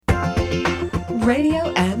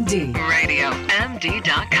Radio MD.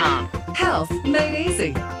 RadioMD.com. Health made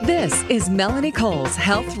easy. This is Melanie Cole's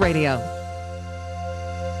Health Radio.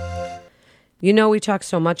 You know, we talk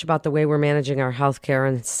so much about the way we're managing our healthcare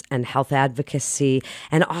and health advocacy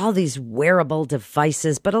and all these wearable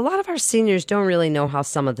devices, but a lot of our seniors don't really know how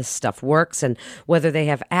some of this stuff works and whether they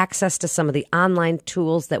have access to some of the online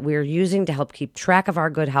tools that we're using to help keep track of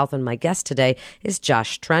our good health. And my guest today is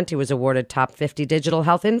Josh Trent. He was awarded Top 50 Digital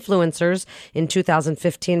Health Influencers in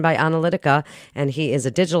 2015 by Analytica, and he is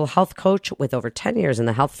a digital health coach with over 10 years in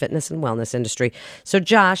the health, fitness, and wellness industry. So,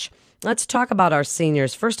 Josh, let's talk about our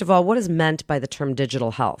seniors. First of all, what is meant by the term digital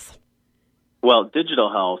health? Well,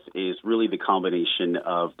 digital health is really the combination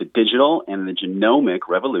of the digital and the genomic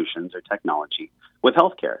revolutions or technology with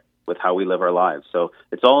healthcare, with how we live our lives. So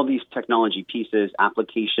it's all these technology pieces,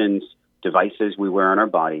 applications, devices we wear on our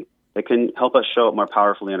body that can help us show up more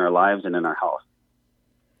powerfully in our lives and in our health.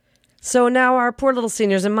 So now our poor little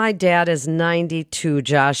seniors, and my dad is 92,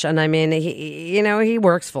 Josh, and I mean, he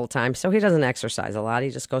works full time, so he doesn't exercise a lot. He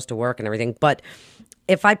just goes to work and everything. But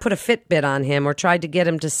if I put a Fitbit on him or tried to get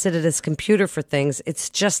him to sit at his computer for things, it's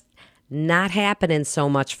just not happening so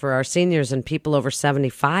much for our seniors and people over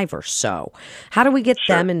 75 or so. How do we get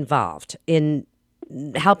them involved in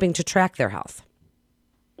helping to track their health?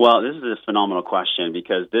 Well, this is a phenomenal question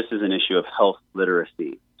because this is an issue of health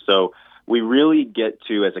literacy. So we really get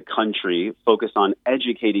to, as a country, focus on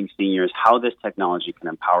educating seniors how this technology can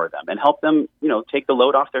empower them and help them, take the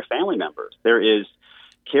load off their family members. There is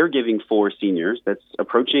caregiving for seniors that's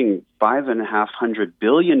approaching $550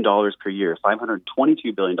 billion per year,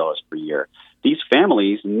 $522 billion per year. These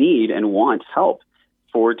families need and want help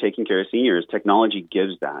for taking care of seniors. Technology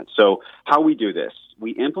gives that. So how we do this,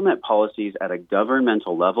 we implement policies at a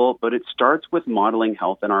governmental level, but it starts with modeling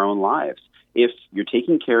health in our own lives. If you're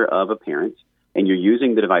taking care of a parent and you're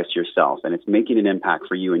using the device yourself and it's making an impact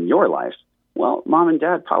for you in your life, well, mom and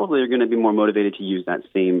dad probably are going to be more motivated to use that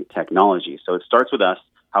same technology. So it starts with us,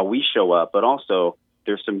 how we show up, but also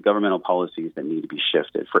there's some governmental policies that need to be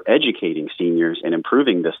shifted for educating seniors and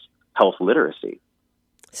improving this health literacy.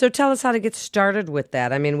 So tell us how to get started with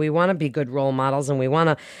that. I mean, we want to be good role models and we want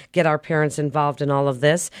to get our parents involved in all of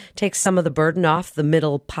this, take some of the burden off the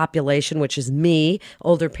middle population, which is me,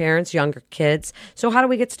 older parents, younger kids. So how do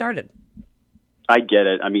we get started? I get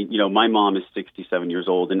it. I mean, my mom is 67 years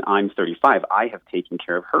old and I'm 35. I have taken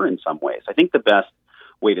care of her in some ways. I think the best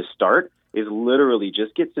way to start is literally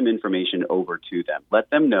just get some information over to them. Let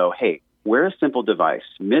them know, hey, wear a simple device.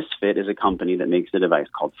 Misfit is a company that makes a device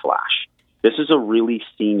called Flash. This is a really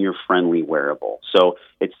senior-friendly wearable. So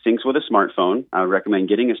it syncs with a smartphone. I would recommend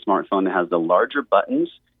getting a smartphone that has the larger buttons.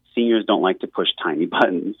 Seniors don't like to push tiny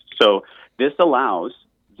buttons. So this allows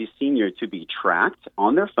the senior to be tracked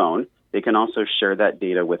on their phone. They can also share that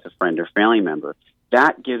data with a friend or family member.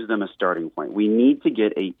 That gives them a starting point. We need to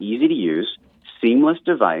get a easy-to-use, seamless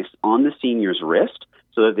device on the senior's wrist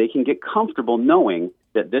so that they can get comfortable knowing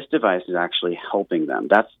that this device is actually helping them.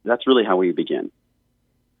 That's really how we begin.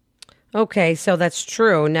 Okay, so that's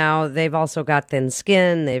true. Now, they've also got thin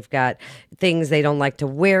skin. They've got things they don't like to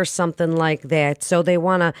wear, something like that. So they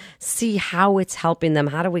want to see how it's helping them.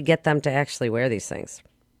 How do we get them to actually wear these things?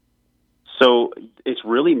 So it's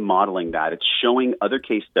really modeling that. It's showing other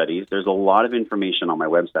case studies. There's a lot of information on my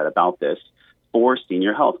website about this for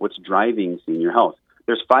senior health, what's driving senior health.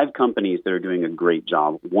 There's 5 companies that are doing a great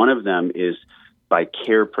job. One of them is by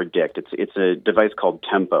Care Predict. It's a device called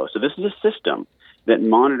Tempo. So this is a system that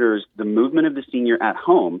monitors the movement of the senior at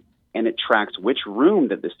home, and it tracks which room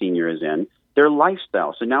that the senior is in, their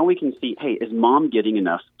lifestyle. So now we can see, hey, is mom getting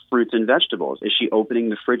enough fruits and vegetables? Is she opening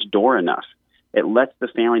the fridge door enough? It lets the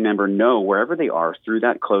family member know wherever they are through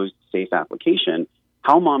that closed, safe application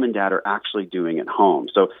how mom and dad are actually doing at home.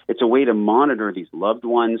 So it's a way to monitor these loved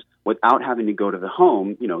ones without having to go to the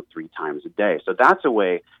home, 3 times a day. So that's a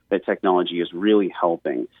way that technology is really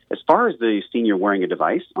helping. As far as the senior wearing a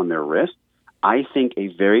device on their wrist, I think a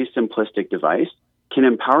very simplistic device can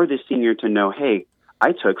empower the senior to know, hey,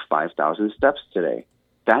 I took 5,000 steps today.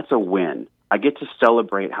 That's a win. I get to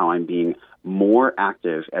celebrate how I'm being more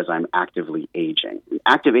active as I'm actively aging.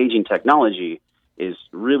 Active aging technology is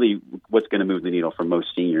really what's going to move the needle for most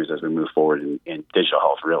seniors as we move forward in digital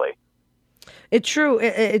health, really. It's true.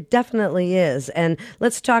 It definitely is. And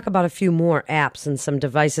let's talk about a few more apps and some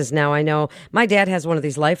devices now. I know my dad has one of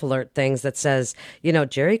these life alert things that says,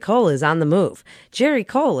 Jerry Cole is on the move. Jerry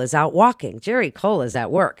Cole is out walking. Jerry Cole is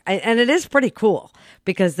at work. And it is pretty cool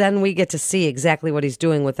because then we get to see exactly what he's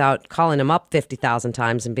doing without calling him up 50,000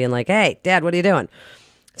 times and being like, hey, Dad, what are you doing?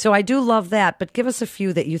 So I do love that. But give us a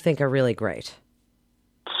few that you think are really great.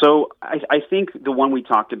 So I think the one we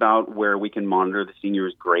talked about where we can monitor the senior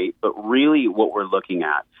is great, but really what we're looking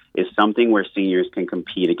at is something where seniors can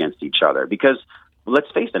compete against each other. Because let's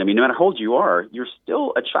face it, I mean, no matter how old you are, you're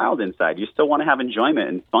still a child inside. You still want to have enjoyment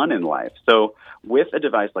and fun in life. So with a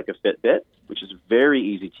device like a Fitbit, which is very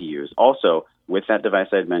easy to use, also with that device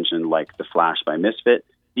I had mentioned, like the Flash by Misfit,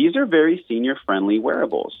 these are very senior-friendly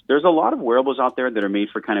wearables. There's a lot of wearables out there that are made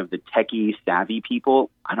for kind of the techie, savvy people.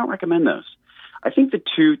 I don't recommend those. I think the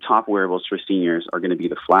two top wearables for seniors are going to be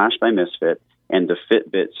the Flash by Misfit and the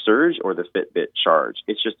Fitbit Surge or the Fitbit Charge.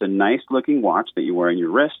 It's just a nice-looking watch that you wear on your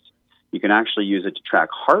wrist. You can actually use it to track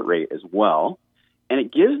heart rate as well. And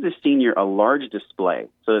it gives the senior a large display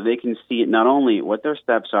so that they can see not only what their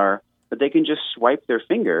steps are, but they can just swipe their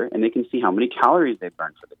finger and they can see how many calories they've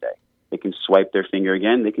burned for the day. They can swipe their finger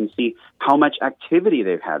again. They can see how much activity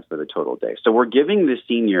they've had for the total day. So we're giving the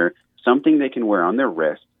senior something they can wear on their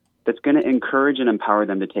wrist that's going to encourage and empower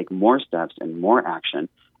them to take more steps and more action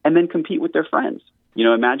and then compete with their friends. You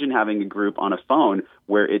know, imagine having a group on a phone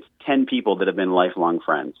where it's 10 people that have been lifelong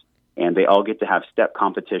friends and they all get to have step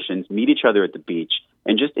competitions, meet each other at the beach,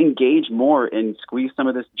 and just engage more and squeeze some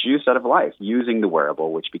of this juice out of life using the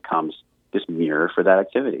wearable, which becomes this mirror for that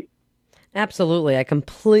activity. Absolutely. I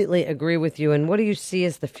completely agree with you. And what do you see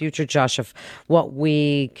as the future, Josh, of what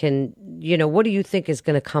we can, what do you think is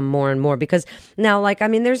going to come more and more? Because now,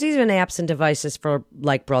 there's even apps and devices for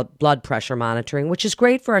like blood pressure monitoring, which is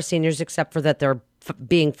great for our seniors, except for that they're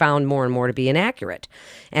being found more and more to be inaccurate.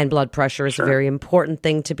 And blood pressure is a very important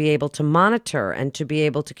thing to be able to monitor and to be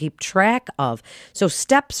able to keep track of. So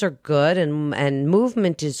steps are good and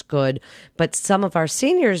movement is good, but some of our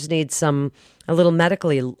seniors need a little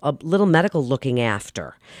medical looking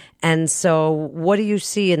after. And so what do you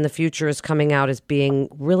see in the future as coming out as being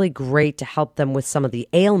really great to help them with some of the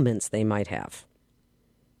ailments they might have?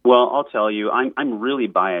 Well, I'll tell you, I'm really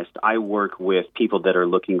biased. I work with people that are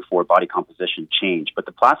looking for body composition change, but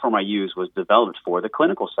the platform I use was developed for the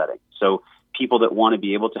clinical setting. So people that want to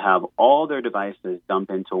be able to have all their devices dump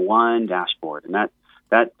into one dashboard, and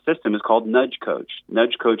that system is called Nudge Coach.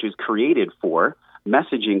 Nudge Coach is created for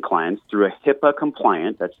messaging clients through a HIPAA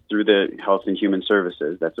compliant, that's through the Health and Human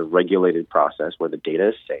Services, that's a regulated process where the data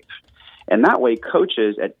is safe. And that way,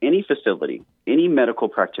 coaches at any facility, any medical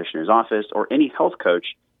practitioner's office, or any health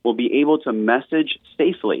coach will be able to message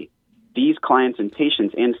safely these clients and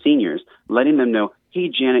patients and seniors, letting them know, hey,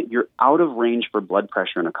 Janet, you're out of range for blood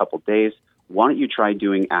pressure in a couple days. Why don't you try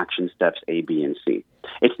doing action steps A, B, and C?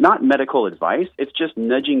 It's not medical advice. It's just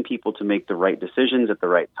nudging people to make the right decisions at the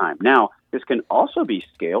right time. Now, this can also be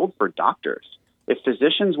scaled for doctors. If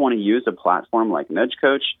physicians want to use a platform like Nudge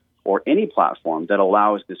Coach or any platform that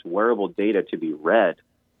allows this wearable data to be read,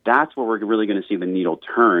 that's where we're really going to see the needle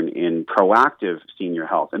turn in proactive senior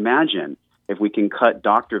health. Imagine if we can cut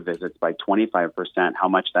doctor visits by 25%, how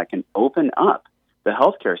much that can open up the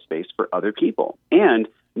healthcare space for other people and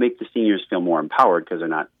make the seniors feel more empowered because they're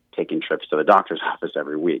not taking trips to the doctor's office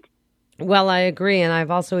every week. Well, I agree. And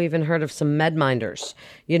I've also even heard of some MedMinders,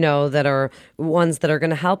 that are ones that are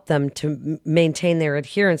going to help them to maintain their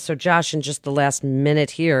adherence. So, Josh, in just the last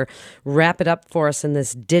minute here, wrap it up for us in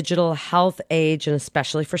this digital health age, and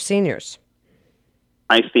especially for seniors.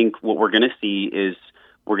 I think what we're going to see is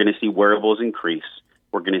we're going to see wearables increase.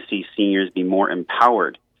 We're going to see seniors be more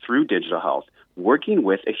empowered through digital health, working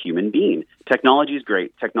with a human being. Technology is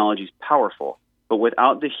great. Technology is powerful. But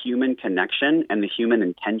without the human connection and the human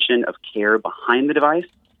intention of care behind the device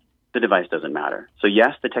doesn't matter. So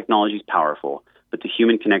yes, the technology is powerful, but the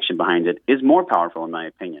human connection behind it is more powerful, in my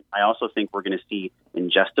opinion. I also think we're going to see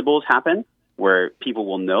ingestibles happen where people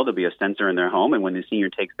will know there'll be a sensor in their home, and when the senior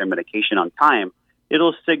takes their medication on time,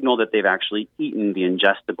 it'll signal that they've actually eaten the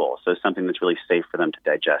ingestible, so something that's really safe for them to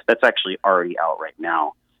digest. That's actually already out right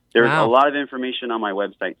now. There's a lot of information on my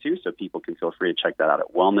website, too, so people can feel free to check that out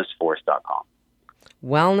at wellnessforce.com.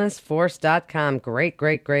 Wellnessforce.com.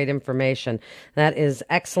 Great information. That is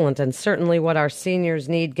excellent, and certainly what our seniors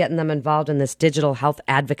need, getting them involved in this digital health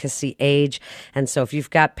advocacy age. And so if you've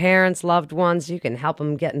got parents, loved ones, you can help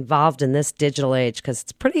them get involved in this digital age because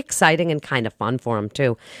it's pretty exciting and kind of fun for them,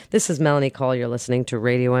 too. This is Melanie Cole. You're listening to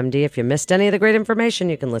Radio MD. If you missed any of the great information,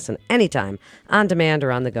 you can listen anytime, on demand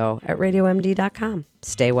or on the go at radiomd.com.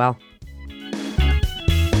 Stay well.